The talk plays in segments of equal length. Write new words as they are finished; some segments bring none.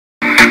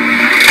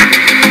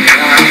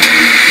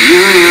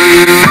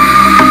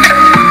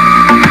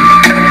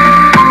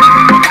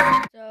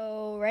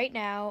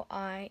now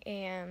I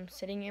am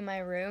sitting in my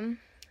room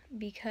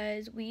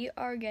because we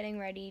are getting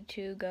ready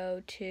to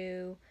go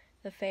to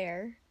the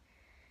fair.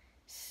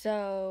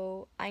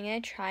 So I'm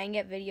gonna try and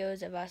get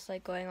videos of us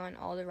like going on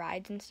all the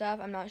rides and stuff.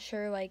 I'm not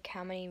sure like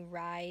how many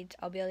rides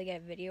I'll be able to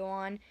get a video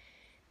on,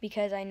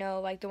 because I know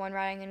like the one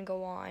ride I'm gonna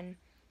go on,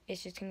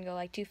 it's just gonna go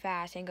like too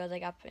fast and it goes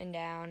like up and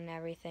down and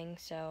everything.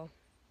 So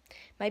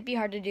might be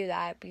hard to do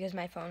that because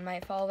my phone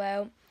might fall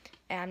out,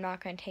 and I'm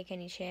not gonna take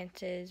any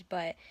chances.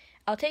 But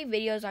I'll take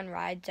videos on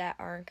rides that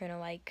aren't gonna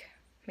like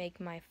make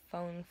my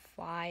phone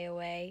fly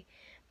away.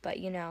 But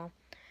you know,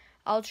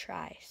 I'll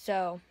try.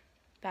 So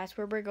that's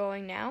where we're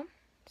going now.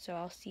 So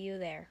I'll see you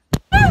there.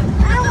 I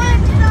don't want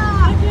it to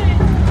stop! Okay,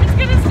 it's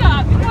gonna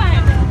stop. Come on.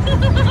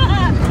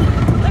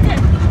 Okay,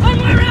 one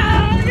more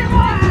round! Come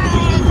on!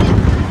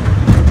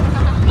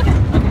 Okay,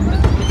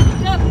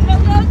 go,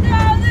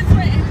 this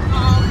way!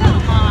 Oh,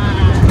 come on!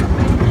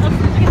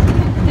 Okay,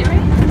 you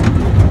ready?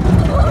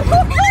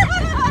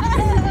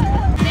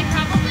 They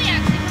probably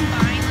actually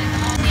combine like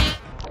all day.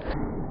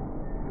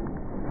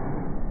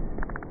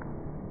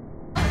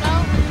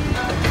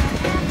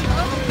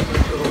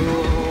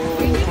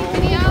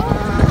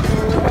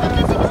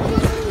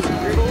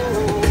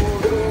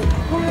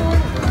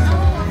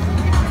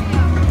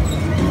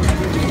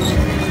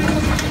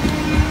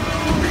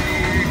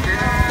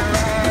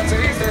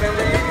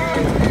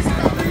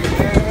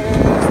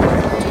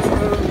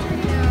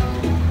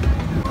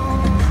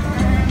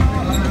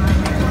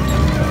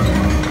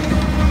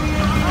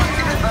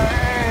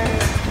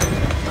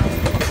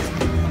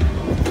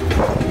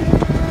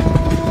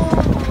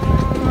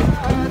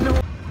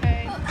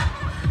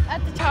 At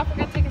the top, we're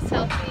gonna take a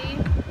selfie.